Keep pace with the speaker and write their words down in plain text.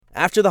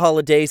After the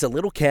holidays, a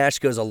little cash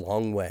goes a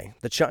long way.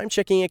 The Chime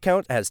checking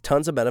account has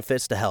tons of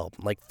benefits to help,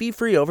 like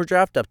fee-free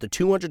overdraft up to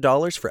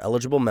 $200 for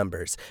eligible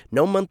members,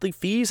 no monthly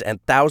fees,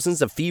 and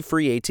thousands of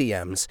fee-free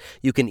ATMs.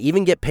 You can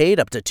even get paid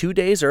up to 2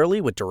 days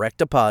early with direct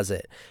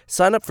deposit.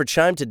 Sign up for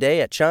Chime today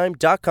at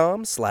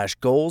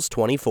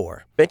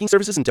chime.com/goals24. Banking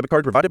services and debit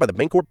card provided by the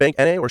Bancorp Bank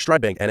N.A. or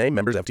Stride Bank N.A.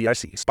 members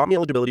FDIC. Spot me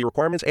eligibility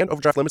requirements and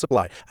overdraft limits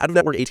apply.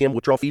 Out-of-network ATM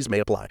withdrawal fees may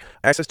apply.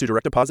 Access to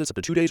direct deposits up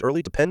to 2 days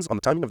early depends on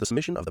the timing of the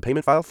submission of the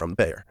payment file from the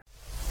payer.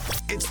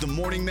 It's the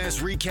Morning Mess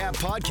Recap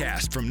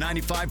Podcast from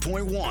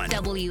 95.1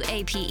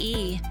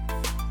 WAPE.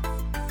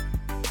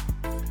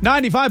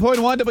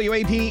 95.1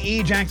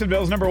 WAPE,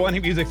 Jacksonville's number one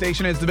hit music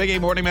station. It's the Big 8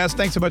 Morning Mess.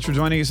 Thanks so much for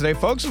joining us today,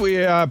 folks.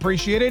 We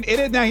appreciate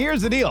it. Now,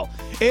 here's the deal.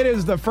 It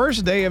is the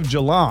first day of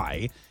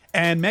July,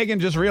 and Megan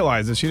just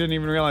realized this. She didn't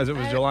even realize it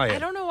was July yet. I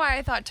don't know why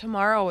I thought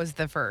tomorrow was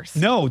the first.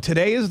 No,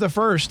 today is the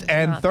first,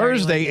 and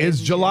Thursday is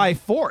July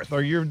 4th,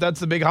 or that's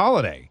the big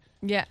holiday.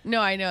 Yeah, no,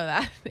 I know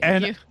that.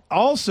 And you.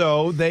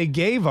 Also,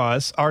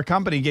 our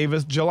company gave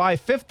us July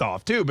 5th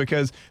off, too,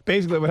 because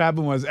basically what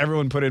happened was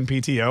everyone put in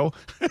PTO.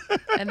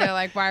 And they're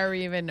like, why are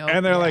we even open?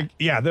 And they're like,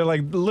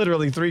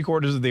 literally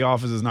 3/4 of the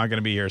office is not going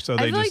to be here. So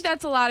I feel like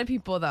that's a lot of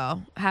people,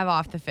 though, have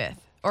off the 5th.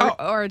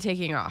 Or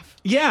taking off.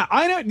 Yeah,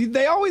 I know.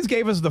 They always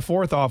gave us the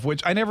 4th off,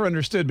 which I never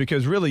understood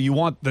because really you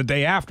want the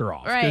day after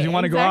off. Right, because you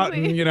want to go out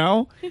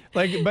and,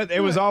 but it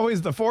was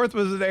always the 4th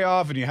was the day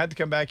off and you had to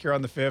come back here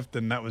on the 5th,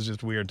 and that was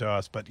just weird to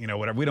us. But,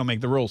 whatever. We don't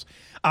make the rules.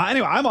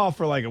 Anyway, I'm off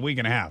for like a week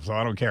and a half, so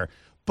I don't care.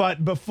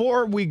 But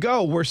before we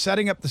go, we're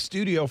setting up the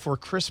studio for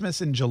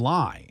Christmas in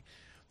July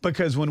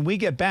because when we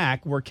get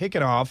back, we're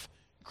kicking off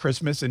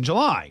Christmas in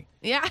July.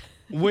 Yeah.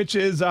 Which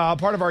is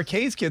part of our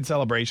K's Kids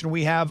celebration.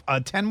 We have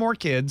 10 more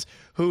kids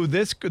who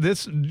this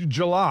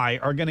July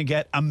are going to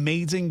get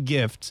amazing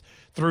gifts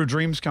through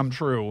Dreams Come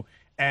True,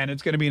 and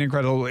it's going to be an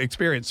incredible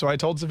experience. So I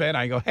told Savannah,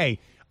 I go, hey,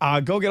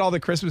 go get all the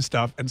Christmas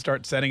stuff and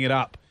start setting it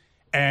up.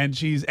 And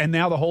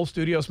now the whole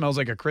studio smells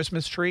like a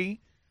Christmas tree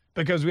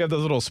because we have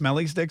those little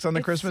smelly sticks on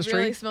the Christmas tree. It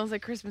really smells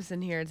like Christmas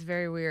in here. It's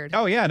very weird.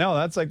 Oh, yeah, no,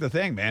 that's like the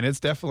thing, man. It's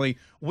definitely,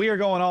 we are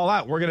going all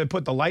out. We're going to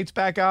put the lights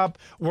back up.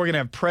 We're going to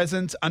have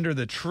presents under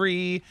the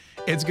tree.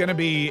 We're going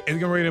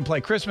to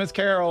play Christmas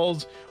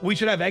carols. We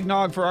should have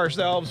eggnog for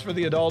ourselves, for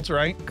the adults,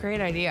 right?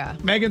 Great idea.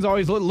 Megan's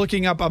always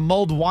looking up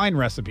mulled wine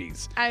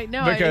recipes. I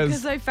know,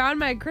 because I found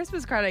my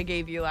Christmas card I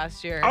gave you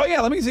last year. Oh,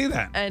 yeah, let me see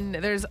that. And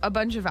there's a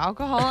bunch of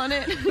alcohol on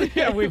it.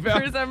 Yeah, we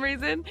found. For some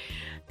reason.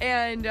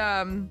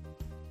 And,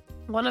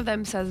 one of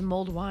them says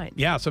mulled wine.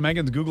 Yeah, so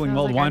Megan's Googling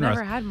mulled wine. I've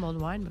never had mulled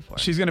wine before.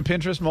 She's going to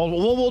Pinterest mulled.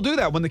 Well, we'll do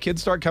that. When the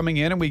kids start coming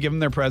in and we give them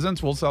their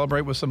presents, we'll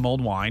celebrate with some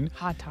mulled wine.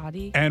 Hot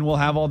toddy. And we'll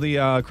have all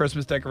the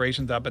Christmas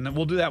decorations up. And then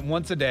we'll do that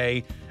once a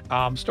day,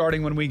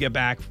 starting when we get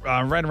back,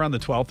 right around the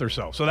 12th or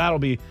so. So that'll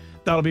be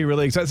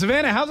really exciting.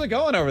 Savannah, how's it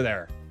going over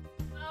there?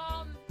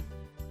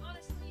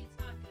 Honestly, it's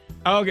not good.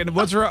 Oh, okay.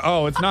 What's wrong?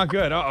 Oh, it's not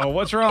good. Uh-oh.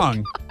 What's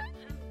wrong?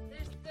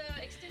 There's the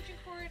extension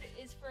cord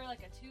is for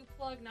like a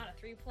 2-plug, not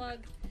a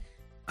 3-plug.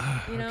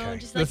 Okay.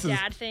 Just like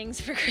dad things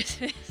for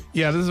Christmas.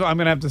 Yeah, I'm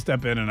gonna have to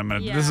step in,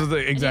 and this is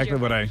exactly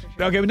what I.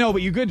 Sure. Okay, no,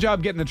 but good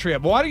job getting the tree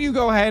up. Why don't you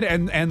go ahead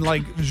and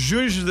like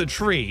zhuzh the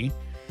tree?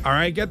 All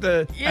right,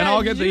 and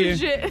I'll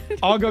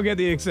go get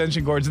the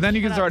extension cords, and then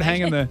you can start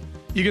hanging the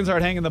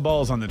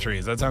balls on the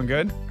trees. That sound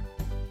good?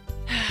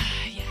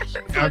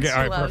 What okay, she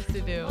all right, loves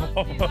perfect. to do.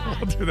 We'll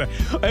do that.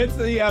 It's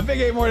the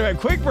Big 8 Morning.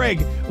 Quick break.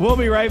 We'll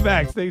be right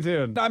back. Stay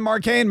tuned. I'm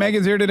Mark Kane.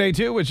 Megan's here today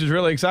too, which is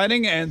really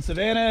exciting. And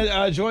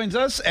Savannah joins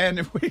us.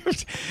 And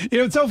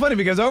it's so funny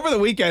because over the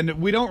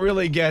weekend we don't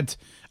really get,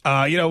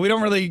 we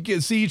don't really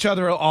see each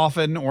other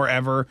often or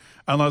ever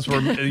unless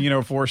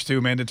we're forced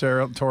to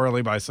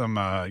mandatorily by some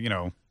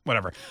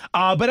whatever.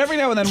 But every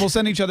now and then we'll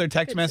send each other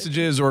text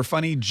messages or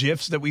funny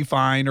GIFs that we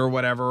find or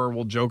whatever. Or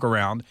we'll joke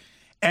around.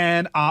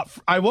 And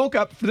I woke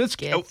up for this.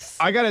 GIFs.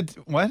 I got to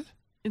what?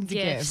 It's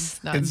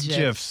GIFs. Not It's GIFs.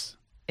 GIFs.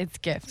 It's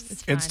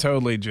GIFs. It's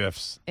totally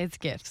GIFs. It's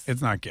GIFs.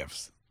 It's not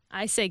GIFs.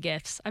 I say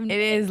gifts. It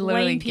is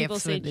literally people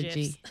GIFs say with the GIFs.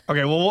 G.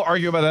 Okay, well, we'll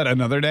argue about that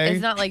another day.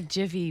 It's not like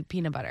Jiffy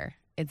peanut butter.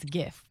 It's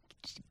GIF.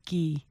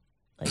 G.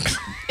 Like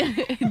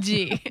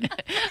G.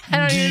 I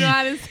don't even know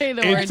how to say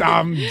the word. It's G.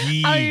 I don't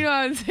even know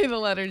how to say the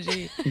letter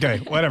G. Okay,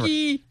 whatever.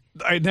 G.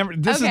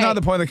 This is not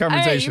the point of the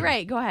conversation. All right, you're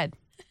right. Go ahead.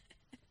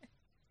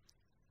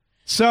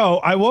 So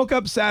I woke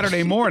up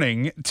Saturday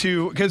morning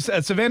because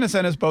Savannah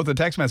sent us both a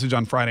text message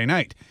on Friday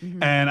night,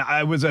 and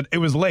it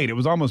was late. It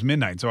was almost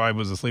midnight, so I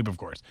was asleep, of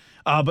course.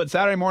 But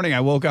Saturday morning,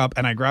 I woke up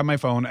and I grabbed my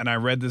phone and I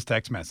read this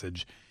text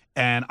message,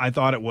 and I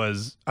thought it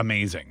was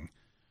amazing.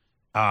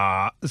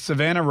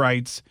 Savannah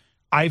writes,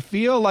 "I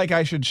feel like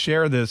I should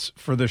share this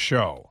for the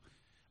show.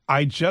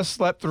 I just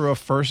slept through a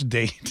first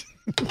date."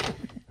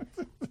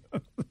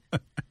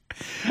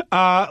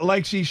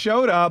 Like she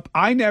showed up,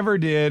 I never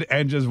did,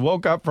 and just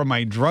woke up from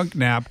my drunk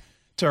nap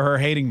to her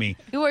hating me.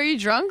 Were you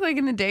drunk like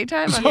in the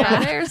daytime on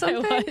Friday or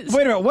something? Wait a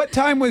minute, what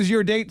time was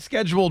your date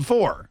scheduled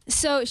for?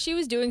 So she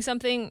was doing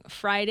something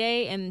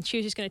Friday, and she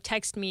was just going to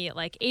text me at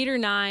like 8 or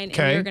 9,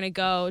 Okay. and we were going to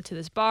go to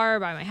this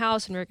bar by my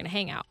house, and we were going to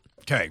hang out.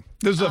 Okay.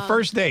 This is the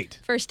first date.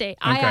 First date.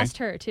 I Okay. asked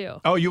her too.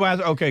 Oh, you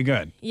asked? Okay,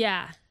 good.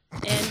 Yeah.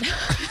 And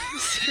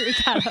screwed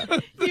that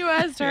up. You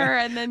asked her,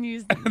 and then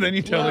you. And then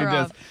you totally blew her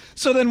did. off.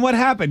 So then what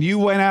happened? You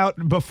went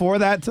out before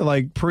that to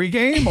like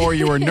pregame, or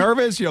you were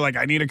nervous? You're like,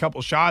 I need a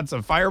couple shots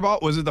of Fireball.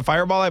 Was it the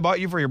Fireball I bought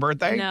you for your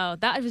birthday? No,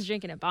 that I was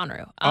drinking at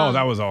Bonnaroo. Oh,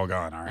 that was all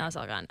gone. All right. That was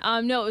all gone.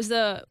 No, it was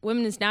the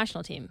women's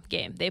national team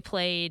game. They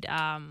played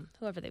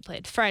whoever they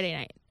played Friday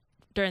night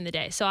during the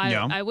day. So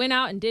I went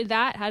out and did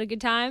that, had a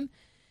good time.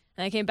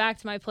 And I came back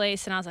to my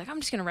place and I was like, I'm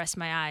just going to rest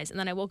my eyes. And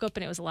then I woke up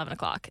and it was 11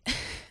 o'clock.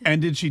 And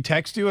did she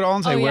text you at all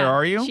and say, Oh, where yeah,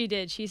 are you? She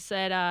did. She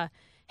said,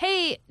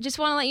 hey, just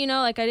want to let you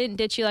know, like, I didn't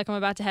ditch you, like, I'm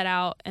about to head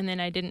out. And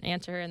then I didn't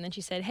answer her. And then she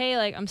said, hey,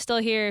 like, I'm still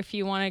here if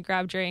you want to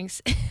grab drinks.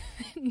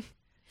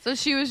 So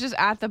she was just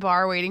at the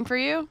bar waiting for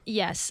you?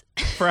 Yes.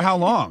 For how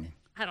long?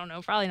 I don't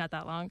know. Probably not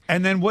that long.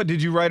 And then what,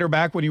 did you write her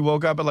back when you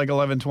woke up at like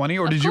 11:20,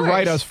 or Of did you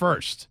write course. us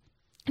first?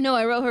 No,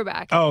 I wrote her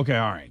back. Oh, okay,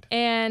 all right.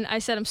 And I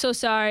said, I'm so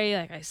sorry.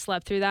 Like, I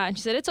slept through that. And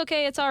she said, it's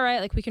okay. It's all right.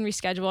 Like, we can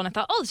reschedule. And I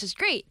thought, oh, this is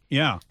great.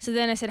 Yeah. So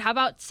then I said, how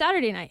about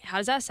Saturday night? How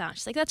does that sound?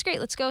 She's like, that's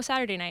great. Let's go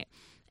Saturday night.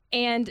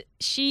 And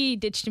she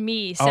ditched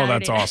me Saturday Oh,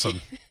 that's night.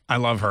 awesome. I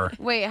love her.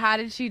 Wait, how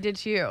did she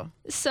ditch you?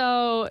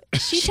 So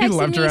she She texted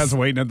left me her ass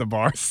waiting at the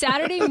bar.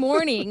 Saturday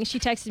morning. She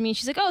texted me and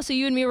she's like, oh, so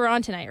you and me were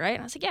on tonight, right?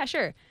 And I was like, yeah,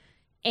 sure.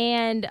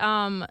 And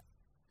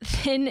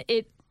then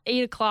at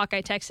 8 o'clock,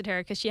 I texted her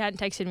because she hadn't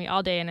texted me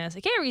all day. And I was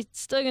like, hey, are we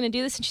still going to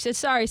do this? And she said,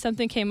 sorry,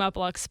 something came up.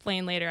 I'll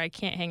explain later. I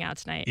can't hang out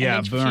tonight. Yeah,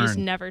 and then she's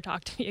burn. never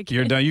talked to me again.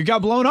 You're done. You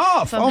got blown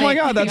off. Oh my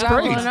God, that's you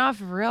got great. blown off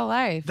real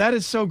life. That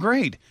is so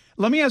great.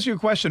 Let me ask you a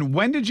question.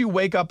 When did you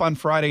wake up on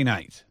Friday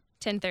night?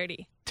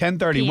 10:30.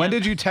 10:30. When PM.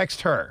 did you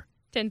text her?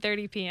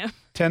 10:30 p.m.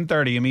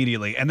 10:30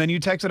 immediately. And then you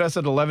texted us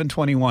at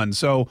 11:21.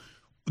 So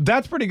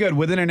that's pretty good.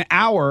 Within an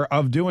hour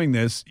of doing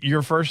this,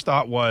 your first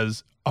thought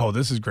was, oh,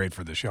 this is great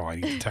for the show. I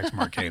need to text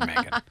Marquet and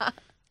Megan.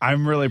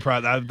 I'm really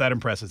proud. That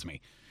impresses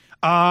me.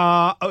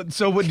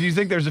 So what, do you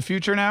think there's a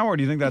future now, or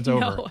do you think that's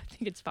over? No, I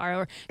think it's far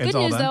over. It's Good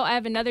all news, done? though, I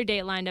have another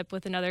date lined up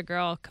with another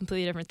girl,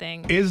 completely different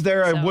thing. Is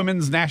there a So-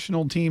 women's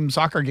national team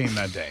soccer game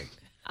that day?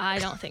 I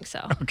don't think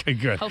so. Okay,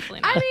 good. Hopefully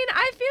I not. mean,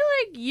 I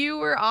feel like you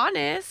were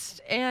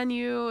honest and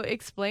you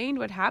explained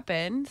what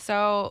happened.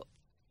 So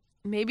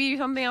maybe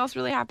something else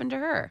really happened to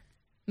her.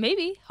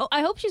 Maybe.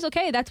 I hope she's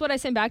okay. That's what I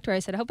sent back to her. I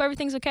said, I hope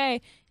everything's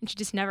okay. And she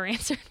just never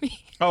answered me.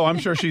 Oh, I'm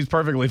sure she's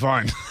perfectly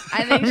fine.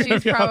 I think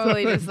she's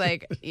probably just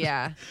like,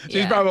 yeah.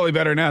 She's probably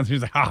better now.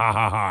 She's like, ha, ha,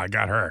 ha, ha, I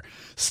got her.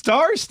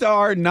 Star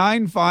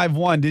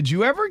 951. Did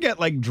you ever get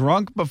like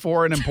drunk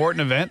before an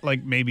important event,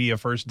 like maybe a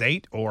first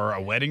date or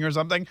a wedding or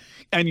something,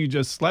 and you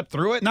just slept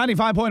through it?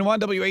 95.1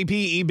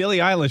 WAPE, Billie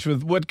Eilish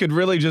with what could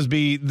really just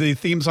be the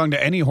theme song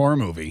to any horror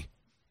movie.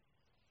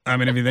 I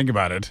mean, if you think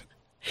about it.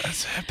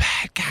 That's a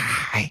bad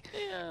guy.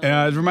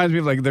 Yeah. It reminds me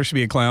of like there should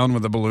be a clown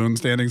with a balloon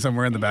standing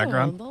somewhere in the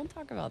background. Don't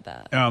talk about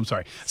that. Oh, I'm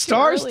sorry.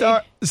 Star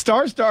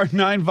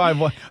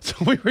 951. So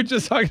we were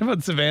just talking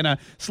about Savannah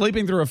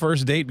sleeping through a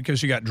first date because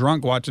she got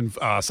drunk watching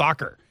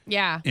soccer.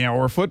 Yeah.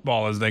 Or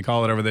football, as they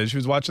call it over there. She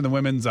was watching the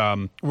women's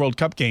World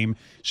Cup game.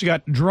 She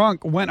got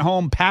drunk, went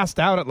home, passed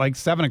out at like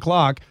 7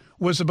 o'clock,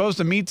 was supposed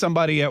to meet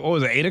somebody at,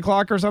 8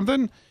 o'clock or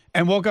something,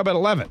 and woke up at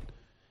 11.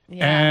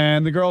 Yeah.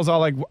 And the girl's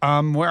all like,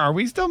 where are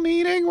we still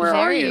meeting? Where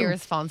are Very you?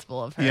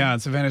 irresponsible of her. Yeah, and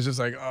Savannah's just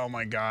like, oh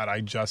my God, I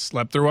just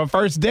slept through a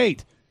first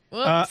date.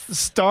 Whoops.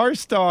 Star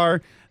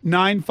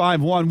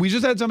 951. We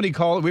just had somebody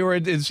call. We were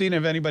seeing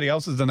if anybody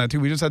else has done that too.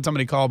 We just had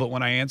somebody call, but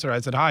when I answered,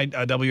 I said, hi,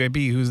 WAP,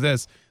 who's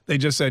this? They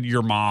just said,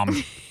 your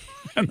mom.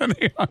 And then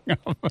they hung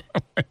up.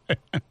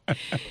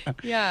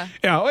 Yeah.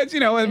 Yeah, it's, I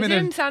It mean,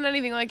 didn't sound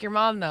anything like your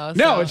mom, though.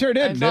 No, so it sure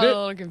didn't, I felt did it? a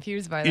little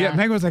confused by that. yeah,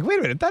 Megan was like, wait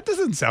a minute, that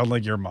doesn't sound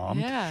like your mom.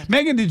 Yeah.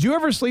 Megan, did you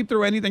ever sleep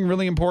through anything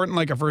really important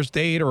like a first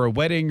date or a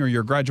wedding or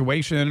your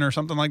graduation or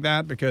something like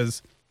that?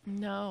 Because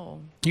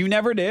No. you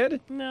never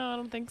did? No, I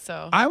don't think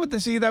so. I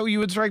would see that you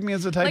would strike me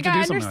as the type Like, to do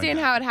I something understand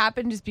like how it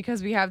happened just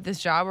because we have this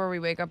job where we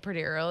wake up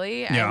pretty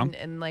early. Yeah.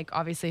 And like,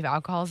 obviously, if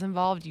alcohol is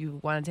involved, you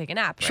want to take a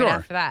nap Sure. right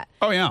after that.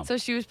 Oh, yeah. So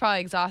she was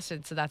probably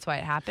exhausted, so that's why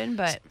it happened.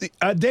 But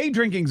Day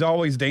drinking's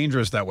always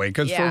dangerous that way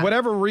because for Yeah.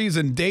 whatever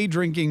reason, day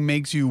drinking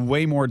makes you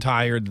way more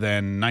tired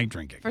than night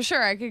drinking. for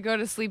sure, I could go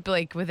to sleep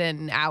like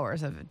within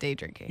hours of day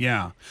drinking.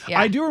 Yeah. Yeah.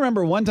 I do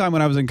remember one time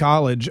when I was in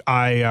college,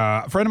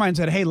 a friend of mine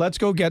said, hey, let's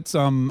go get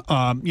some,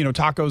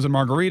 tacos and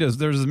margaritas.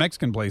 There's this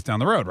Mexican place down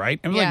the road, right?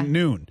 It was Yeah. like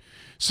noon.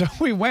 So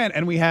we went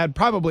and we had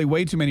probably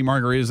way too many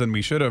margaritas than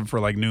we should have for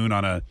like noon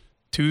on a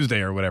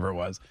Tuesday or whatever it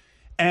was.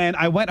 And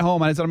I went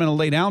home and I said, I'm going to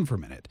lay down for a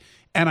minute.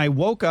 And I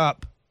woke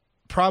up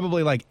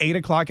probably like 8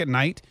 o'clock at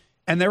night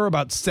and there were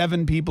about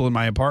 7 people in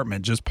my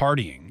apartment just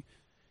partying.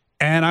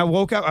 And I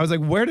woke up, I was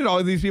like, where did all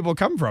of these people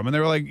come from? And they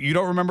were like, you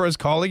don't remember us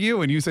calling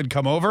you? And you said,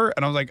 come over?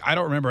 And I was like, I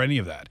don't remember any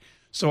of that.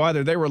 So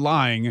either they were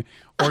lying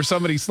or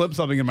somebody slipped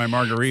something in my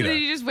margarita. So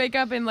did you just wake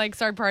up and like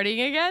start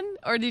partying again,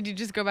 or did you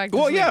just go back to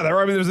Well, sleep? yeah, there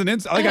was an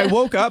instant. Like I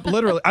woke up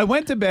literally. I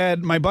went to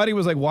bed. My buddy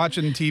was like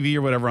watching TV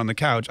or whatever on the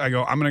couch. I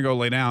go, I'm gonna go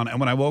lay down. And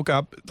when I woke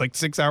up, like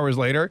 6 hours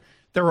later,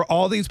 there were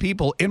all these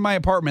people in my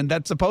apartment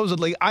that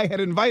supposedly I had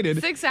invited.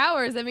 6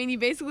 hours. I mean, you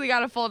basically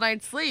got a full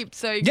night's sleep,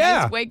 so you can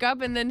Yeah. just wake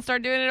up and then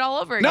start doing it all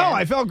over again. No,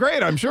 I felt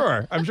great. I'm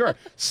sure.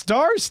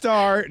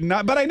 Star.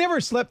 Not, but I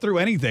never slept through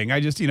anything. I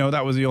just,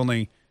 that was the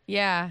only.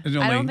 Yeah, There's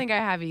I only- don't think I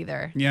have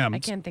either. Yeah. I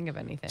can't think of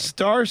anything.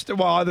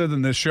 Well, other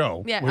than this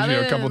show. Yeah, was other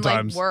here than a couple like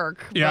times.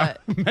 work. Yeah.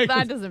 But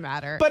that doesn't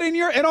matter. But in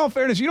all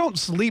fairness, you don't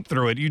sleep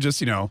through it. You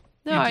just, no,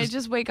 I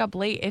just wake up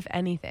late, if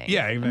anything.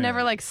 Yeah, I've even-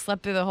 never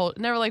slept through the whole.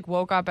 Never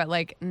woke up at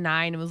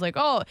 9 and was like,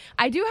 oh,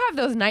 I do have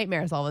those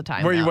nightmares all the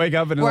time. Where you though. wake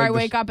up and it's where like I the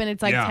wake up and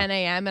it's Yeah. 10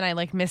 a.m. and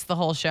I missed the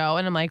whole show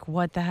and I'm like,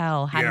 what the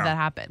hell? How Yeah. did that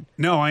happen?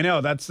 No, I know.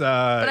 That's.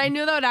 But I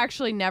knew that would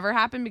actually never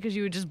happen because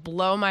you would just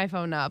blow my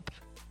phone up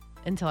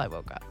until I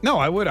woke up. No,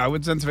 I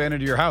would send Savannah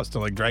to your house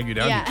to drag you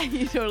down. Yeah,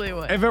 you totally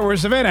would. If it were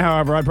Savannah,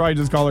 however, I'd probably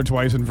just call her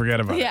twice and forget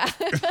about it. Yeah.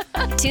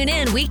 Tune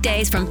in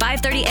weekdays from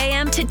 5:30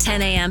 a.m. to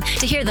 10 a.m.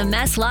 to hear the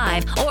mess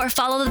live or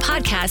follow the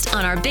podcast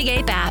on our Big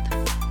Ape app.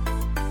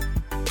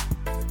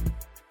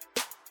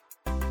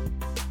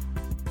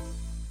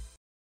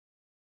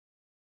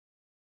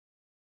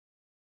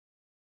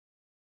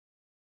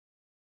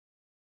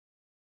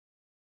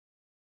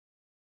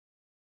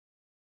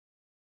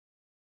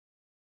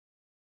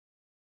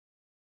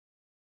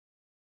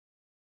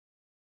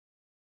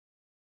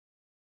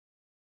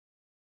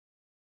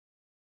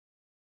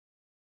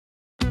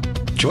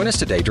 Join us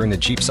today during the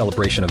Jeep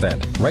Celebration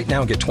event. Right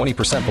now, get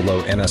 20%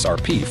 below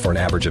MSRP for an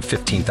average of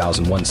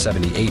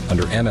 $15,178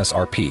 under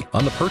MSRP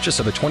on the purchase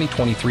of a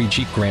 2023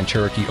 Jeep Grand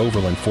Cherokee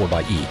Overland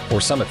 4xE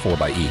or Summit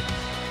 4xE.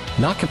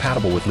 Not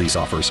compatible with lease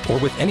offers or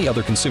with any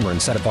other consumer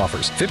incentive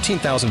offers.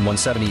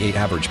 $15,178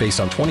 average based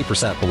on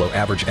 20% below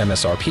average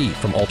MSRP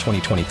from all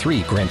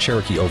 2023 Grand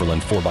Cherokee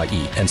Overland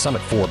 4xE and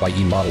Summit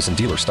 4xE models in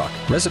dealer stock.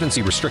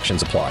 Residency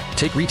restrictions apply.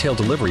 Take retail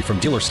delivery from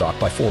dealer stock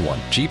by 4/1.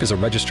 Jeep is a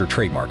registered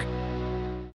trademark.